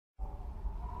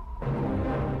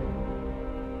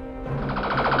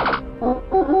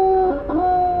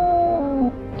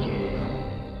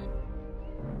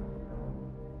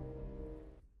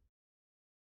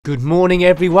Good morning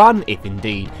everyone, if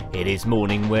indeed it is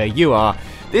morning where you are.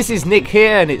 This is Nick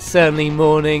here, and it's certainly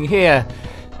morning here.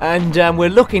 And we're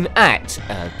looking at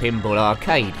Pinball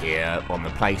Arcade here on the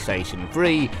PlayStation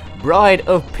 3, Bride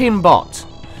of Pinbot.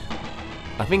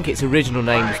 I think its original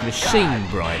name was Machine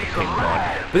Bride of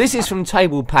Pinbot. But this is from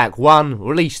Table Pack 1,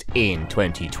 released in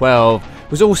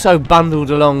 2012. Was also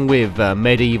bundled along with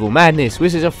Medieval Madness,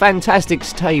 which is a fantastic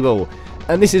table.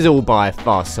 And this is all by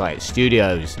Farsight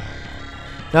Studios.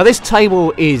 Now this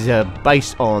table is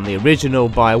based on the original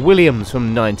by Williams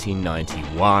from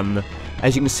 1991.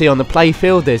 As you can see on the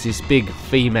playfield, there's this big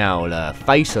female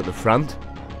face at the front.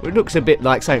 It looks a bit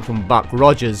like something from Buck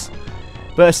Rogers.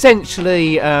 But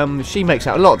essentially, she makes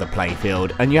out a lot of the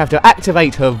playfield, and you have to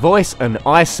activate her voice and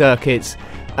eye circuits,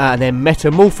 and then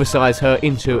metamorphosize her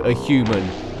into a human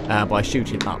by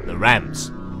shooting up the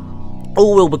ramps.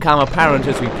 All will become apparent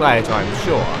as we play it, I'm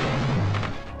sure.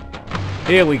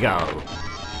 Here we go.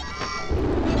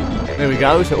 There we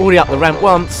go, so already up the ramp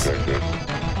once.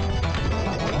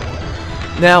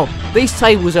 Now, these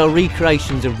tables are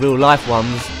recreations of real life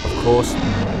ones, of course.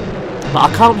 But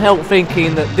I can't help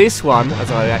thinking that this one, as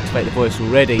I activate the voice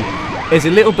already, is a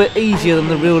little bit easier than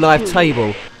the real life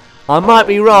table. I might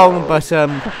be wrong, but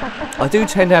I do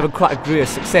tend to have quite a degree of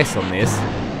success on this.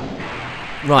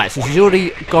 Right, so she's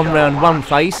already gone round one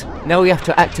face. Now we have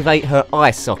to activate her eye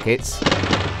sockets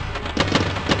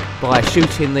by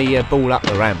shooting the ball up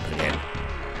the ramp again.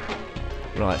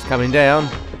 Right, it's coming down,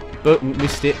 but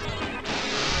missed it.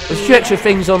 There's a few extra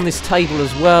things on this table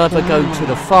as well. If I go to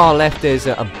the far left, there's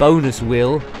a bonus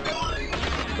wheel.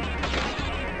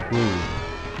 Ooh.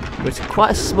 But it's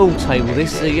quite a small table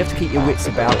this, so you have to keep your wits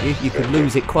about you. You could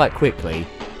lose it quite quickly.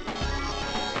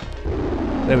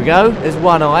 There we go, there's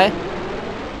one eye.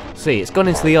 See, it's gone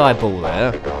into the eyeball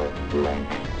there.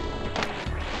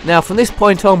 Now from this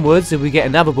point onwards, if we get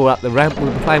another ball up the ramp,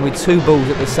 we'll be playing with two balls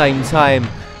at the same time,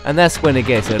 and that's when it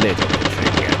gets a little bit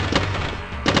trickier.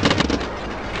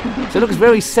 So it looks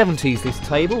very 70s, this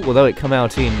table, although it came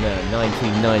out in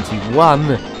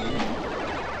 1991.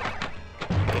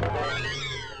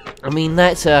 I mean,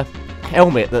 that's a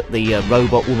helmet that the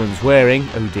robot woman's wearing.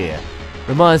 Oh dear.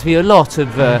 Reminds me a lot of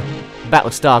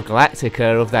Battlestar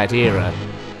Galactica of that era.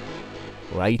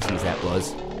 Or 80s that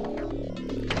was.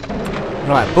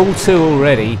 Right, ball 2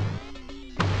 already.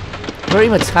 Very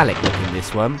metallic looking,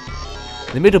 this one.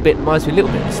 The middle bit reminds me a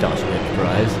little bit of Starship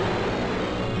Enterprise.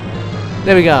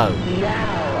 There we go.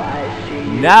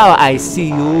 Now I see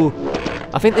you.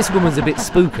 I think this woman's a bit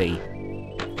spooky.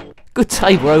 Good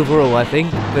table overall, I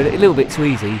think, but a little bit too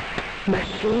easy. Right.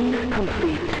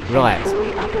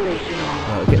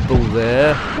 Right, get a ball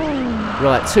there.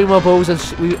 Right, two more balls and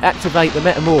we activate the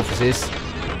metamorphosis.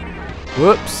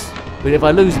 Whoops. But if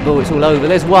I lose the ball, it's all over.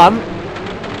 There's one.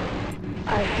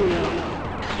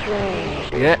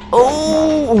 Yeah.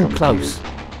 Oh, close.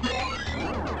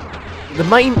 The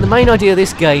main idea of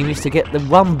this game is to get the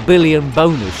 1 billion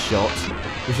bonus shot,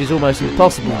 which is almost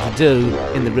impossible to do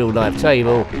in the real life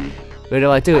table. But if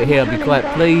I do it here, I'll be quite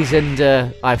pleased, and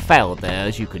I failed there,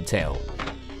 as you can tell.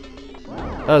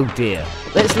 Oh dear.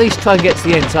 Let's at least try and get to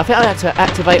the end. So I think I have to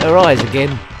activate her eyes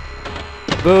again.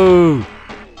 Boo!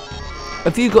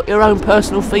 Have you got your own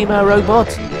personal female robot?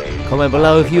 Comment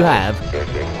below if you have.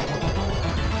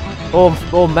 Or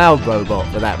male robot,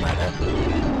 for that matter.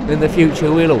 In the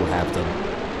future, we'll all have them.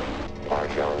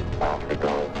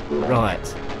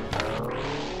 Right.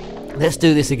 Let's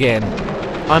do this again.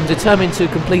 I'm determined to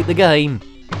complete the game.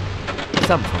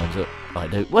 Sometimes I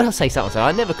do. Well, I say sometimes,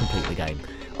 I never complete the game.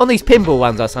 On these pinball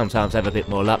ones, I sometimes have a bit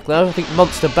more luck, though. I think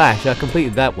Monster Bash, I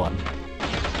completed that one.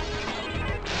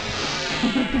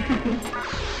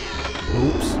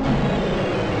 Oops.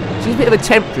 She's a bit of a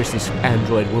temptress, this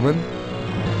android woman.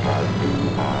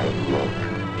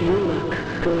 You look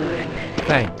good.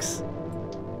 Thanks.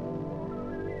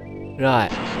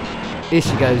 Right. Here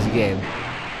she goes again.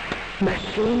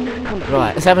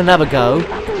 Right, let's have another go.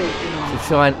 To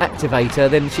try and activate her.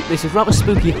 Then this is rather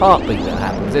spooky heartbeat that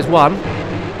happens. There's one.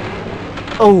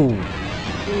 Oh.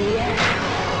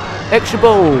 Extra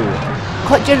ball.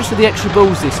 Quite generous with the extra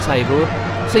balls, this table.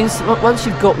 Seems once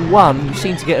you've got one, you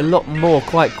seem to get a lot more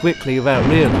quite quickly without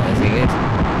realising it.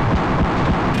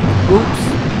 Oops.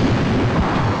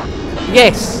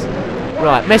 Yes!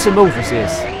 Right,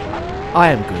 metamorphosis.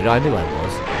 I am good, I knew I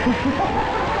was.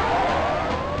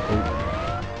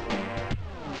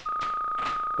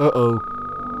 Uh-oh.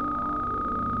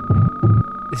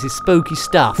 This is spooky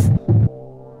stuff.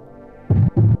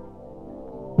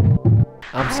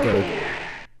 I'm scared.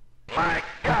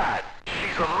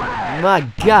 My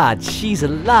God, she's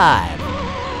alive!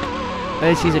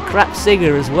 And she's a crap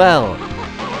singer as well.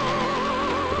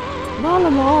 La la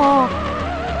la.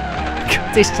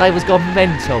 This table's gone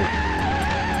mental.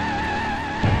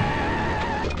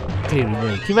 Dear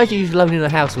me. Can you imagine you alone in a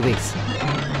house with this?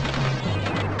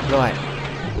 Right.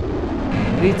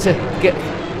 We need to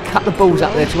cut the balls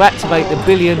up there to activate the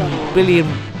billion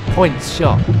points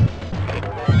shot.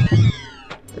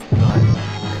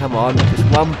 Right. Come on, just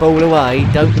one ball away.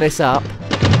 Don't mess up.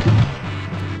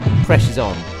 Pressure's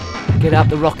on. Get up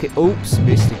the rocket. Oops,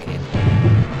 missed again.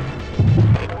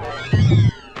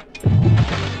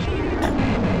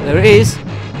 There it is.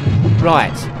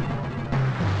 Right.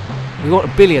 We want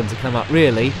a billion to come up,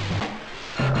 really.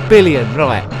 Billion,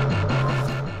 right.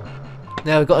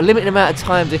 Now we've got a limited amount of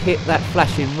time to hit that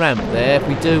flashing ramp there. If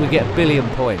we do, we get a billion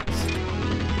points.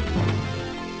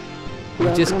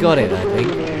 We just got it, I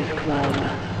think.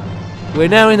 We're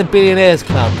now in the Billionaires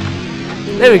Club.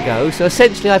 There we go. So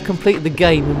essentially I've completed the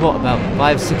game in what, about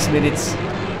 5-6 minutes?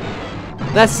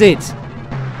 That's it.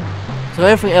 So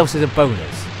everything else is a bonus.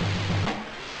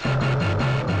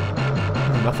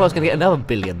 I thought I was going to get another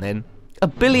billion then. A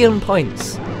billion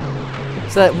points.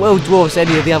 So that well dwarfs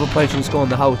any of the other points you can score on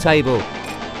the whole table.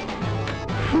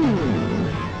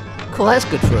 Cool, that's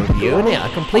good for a review, isn't it? I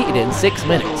completed it in 6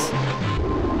 minutes.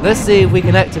 Let's see if we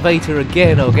can activate her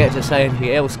again or get to say anything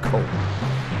else cool.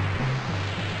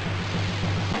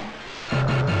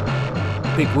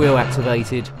 Big wheel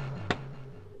activated.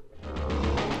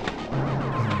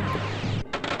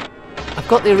 I've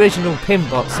got the original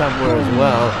Pinbot somewhere as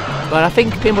well, but I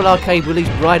think Pinball Arcade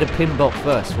released Bride of Pinbot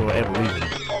first for whatever reason.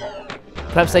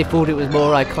 Perhaps they thought it was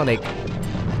more iconic.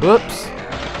 Whoops.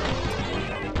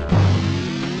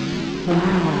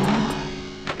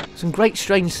 Some great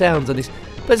strange sounds on this.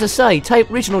 But as I say,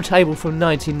 original table from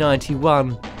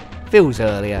 1991 feels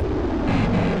earlier.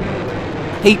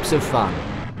 Heaps of fun.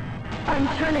 I'm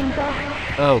turning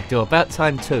back. Oh, do about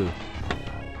time too.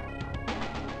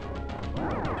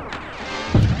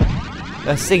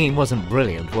 Her singing wasn't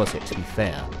brilliant, was it, to be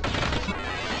fair?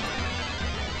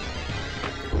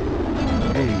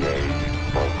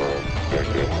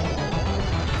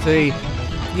 See,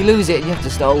 you lose it and you have to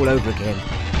start all over again.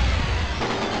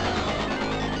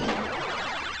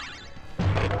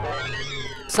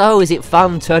 So, is it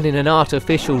fun turning an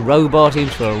artificial robot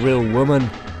into a real woman?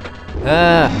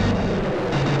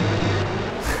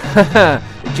 The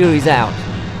jury's out.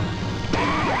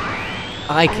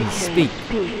 I can speak.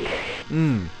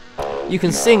 You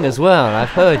can sing as well, I've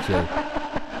heard you.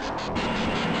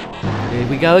 Here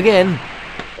we go again.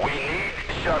 We need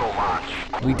shuttle launch.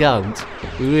 We don't.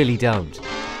 We really don't.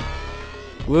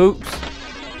 Whoops.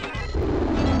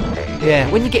 Yeah,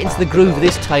 when you get into the groove of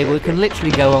this table, it can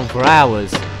literally go on for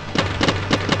hours.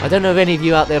 I don't know if any of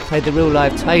you out there played the real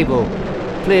life table.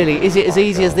 Clearly, is it as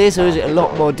easy as this, or is it a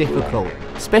lot more difficult?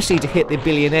 Especially to hit the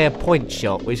billionaire point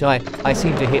shot, which I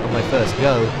seem to hit on my first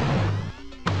go.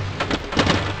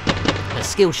 The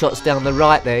skill shots down the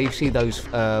right there, you see those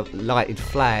lighted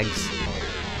flags.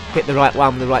 Hit the right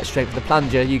one with the right strength of the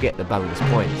plunger, you get the bonus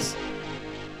points.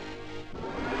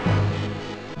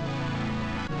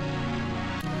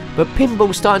 But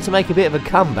pinball's starting to make a bit of a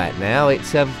comeback now. It's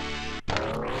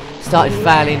started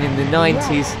failing in the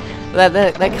 90s.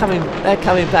 They're coming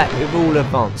back with all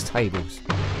advanced tables.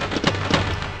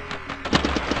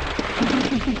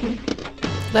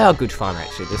 They are good fun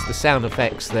actually. There's the sound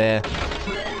effects there.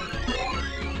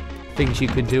 Things you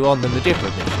can do on them, the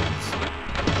different missions.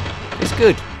 It's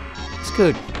good. It's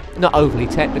good. Not overly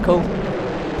technical.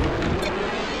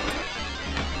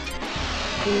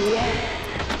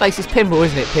 Basic pinball,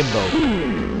 isn't it? Pinball.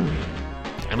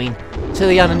 I mean, to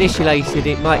the uninitiated,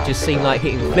 it might just seem like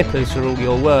hitting flippers for all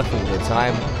your work all the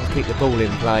time to keep the ball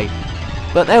in play.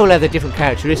 But they all have their different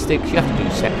characteristics. You have to do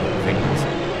separate things.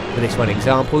 For this one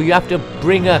example, you have to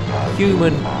bring a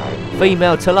human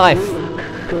female to life.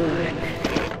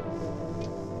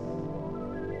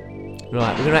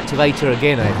 Right, we're going to activate her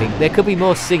again, I think. There could be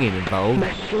more singing involved.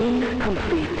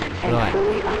 Right.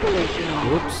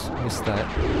 Whoops, missed that.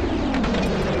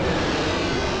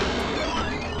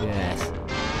 Yes.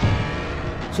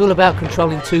 It's all about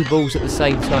controlling two balls at the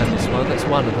same time, this one. That's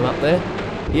one of them up there.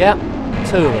 Yep,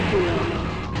 two of them.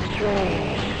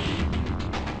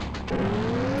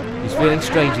 He's feeling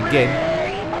strange again.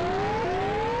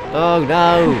 Oh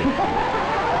no!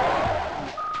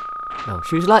 Oh,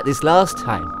 she was like this last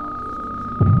time.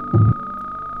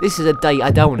 This is a date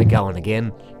I don't want to go on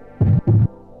again.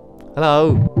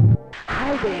 Hello?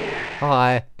 Hi there.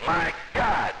 Hi. My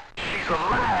God, she's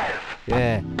alive.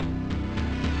 Yeah.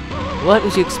 What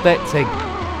was you expecting?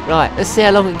 Right, let's see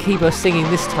how long we can keep her singing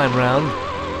this time round.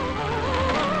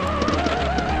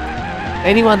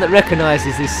 Anyone that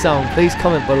recognises this song, please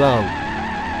comment below.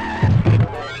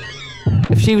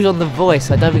 she was on The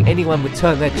Voice, I don't think anyone would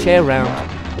turn their chair round.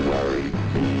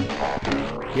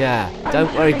 Yeah,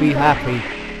 don't worry, be happy.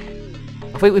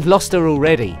 I think we've lost her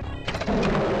already.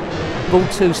 Ball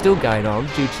 2 still going on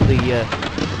due to the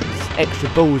extra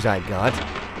balls I got.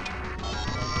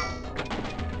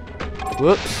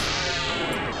 Whoops.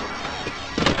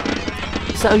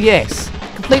 So yes,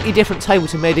 completely different table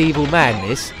to Medieval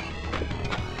Madness.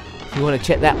 If you want to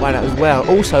check that one out as well.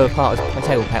 Also a part of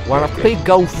Table Pack 1. I've played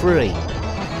Goal 3.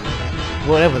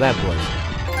 Whatever that was.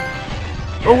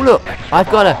 Oh look,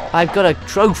 I've got a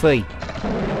trophy.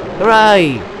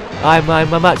 Hooray! I'm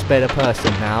a much better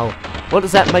person now. What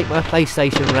does that make my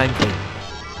PlayStation ranking?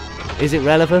 Is it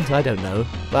relevant? I don't know.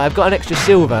 But I've got an extra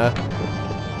silver,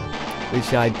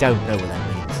 which I don't know what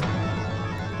that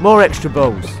means. More extra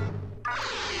balls.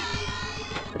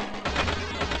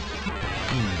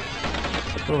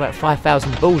 Got about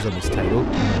 5,000 balls on this table.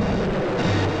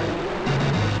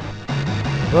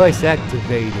 Voice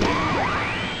activated.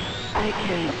 I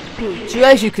can speak. So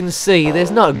as you can see,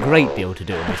 there's not a great deal to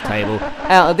do on this table.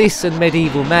 Out of this and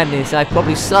Medieval Madness, I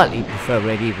probably slightly prefer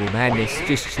Medieval Madness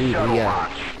just to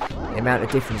the amount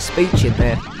of different speech in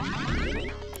there.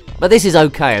 But this is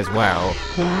okay as well.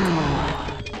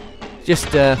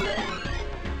 Just,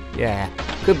 yeah,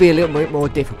 could be a little bit more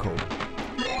difficult.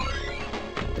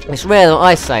 It's rare that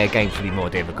I say a game should be more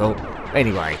difficult.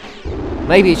 Anyway,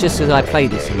 maybe it's just because I play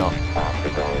this a lot.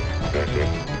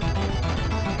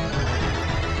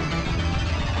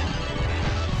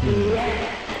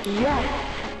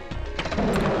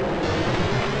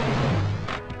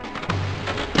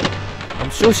 I'm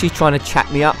sure she's trying to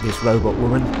chat me up, this robot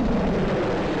woman.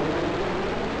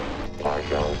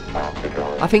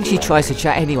 I think she tries to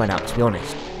chat anyone up, to be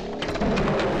honest.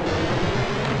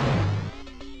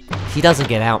 She doesn't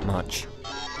get out much.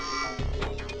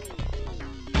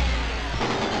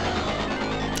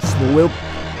 Small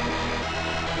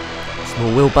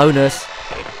wheel bonus.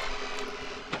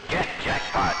 Get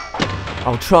jackpot.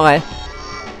 I'll try.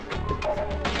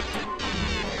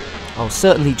 I'll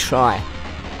certainly try.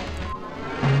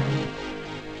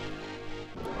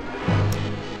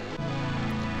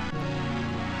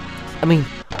 I mean,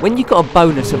 when you got a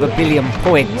bonus of 1 billion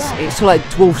points, it sort of like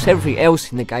dwarfs everything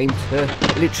else in the game to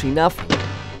literally nothing.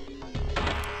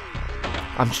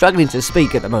 I'm struggling to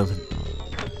speak at the moment.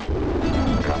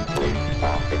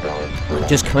 I'm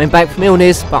just coming back from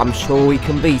illness, but I'm sure we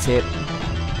can beat it.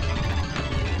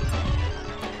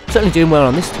 Certainly doing well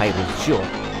on this table, for sure.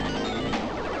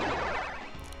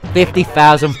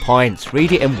 50,000 points.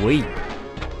 Read it and weep.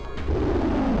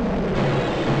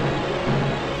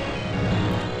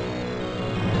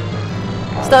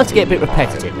 Starting to get a bit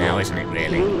repetitive now, isn't it,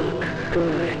 really?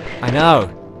 I know.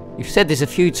 You've said this a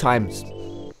few times.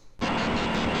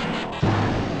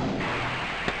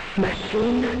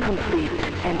 Machine complete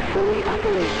and fully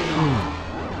operational.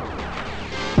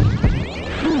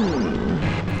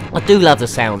 I do love the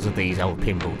sounds of these old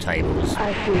pinball tables.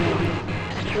 I feel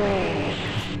strange.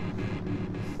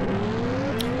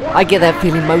 I get that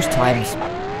feeling most times.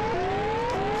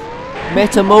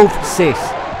 Metamorphosis.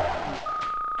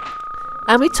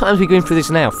 How many times are we going through this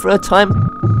now? Third time?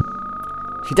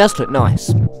 She does look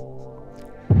nice.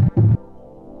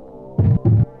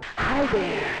 Hi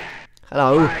there.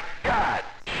 Hello. My God,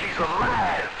 she's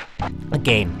alive.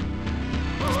 Again.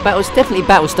 It's definitely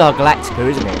Battlestar Galactica,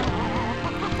 isn't it?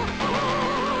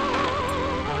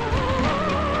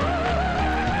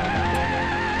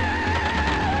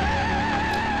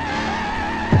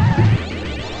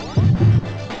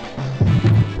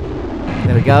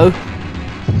 There we go.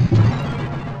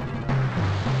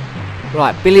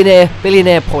 Right,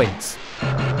 billionaire points.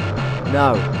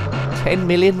 No. 10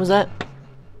 million was that?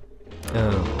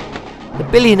 Oh. The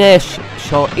billionaire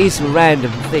shot is a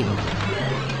random thing.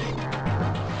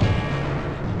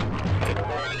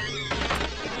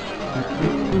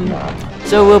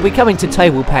 So we'll be coming to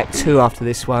Table Pack 2 after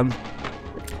this one.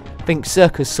 I think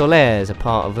Circus Solaire is a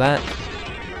part of that.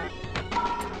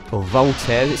 Or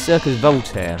Voltaire. Is it Circus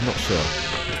Voltaire? I'm not sure.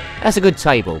 That's a good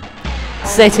table.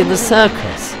 Set in the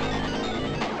circus.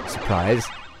 Surprise.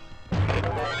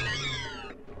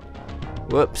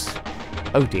 Whoops.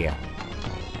 Oh dear.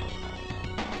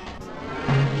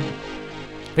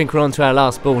 I think we're on to our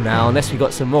last ball now, unless we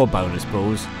got some more bonus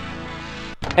balls.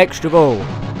 Extra ball.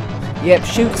 Yep,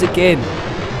 shoots again.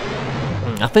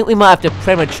 I think we might have to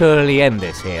prematurely end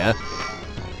this here.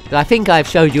 I think I've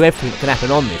showed you everything that can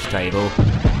happen on this table.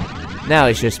 Now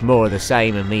it's just more of the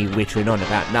same and me wittering on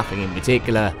about nothing in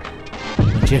particular.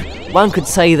 One could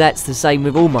say that's the same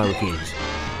with all my reviews.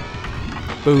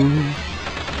 Boom.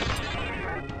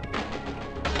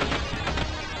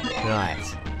 Right.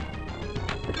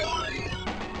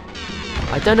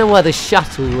 I don't know why the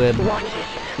shuttle Watch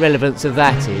it. relevance of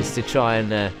that is to try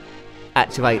and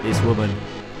activate this woman.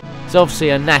 It's obviously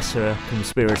a NASA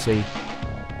conspiracy.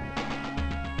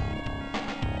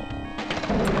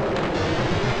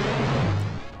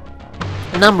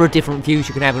 A number of different views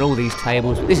you can have on all these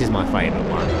tables, but this is my favourite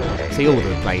one. See all the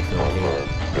playfield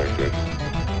here.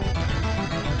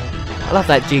 I love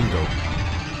that jingle.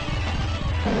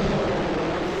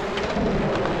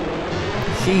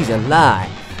 She's alive.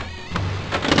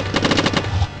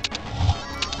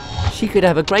 She could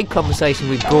have a great conversation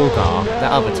with Gorgar,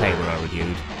 that other table I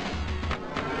reviewed.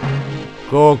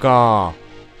 Gorgar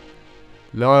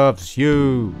loves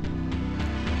you.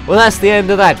 Well, that's the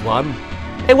end of that one.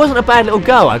 It wasn't a bad little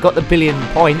go. I got the 1 billion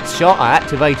points shot. I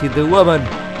activated the woman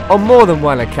on more than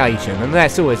one occasion, and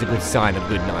that's always a good sign of a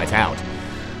good night out.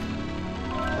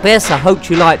 Yes, I hope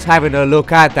you liked having a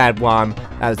look at that one.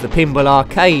 That was the Pinball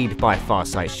Arcade by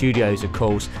Farsight Studios, of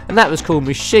course, and that was called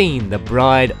Machine, the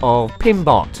Bride of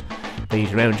Pinbot. Please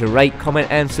remember to rate, comment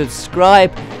and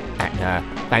subscribe, and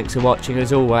thanks for watching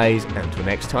as always, and until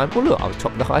next time. Oh look, I'll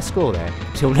top the high score there.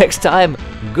 Till next time,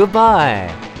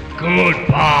 goodbye.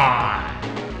 Goodbye.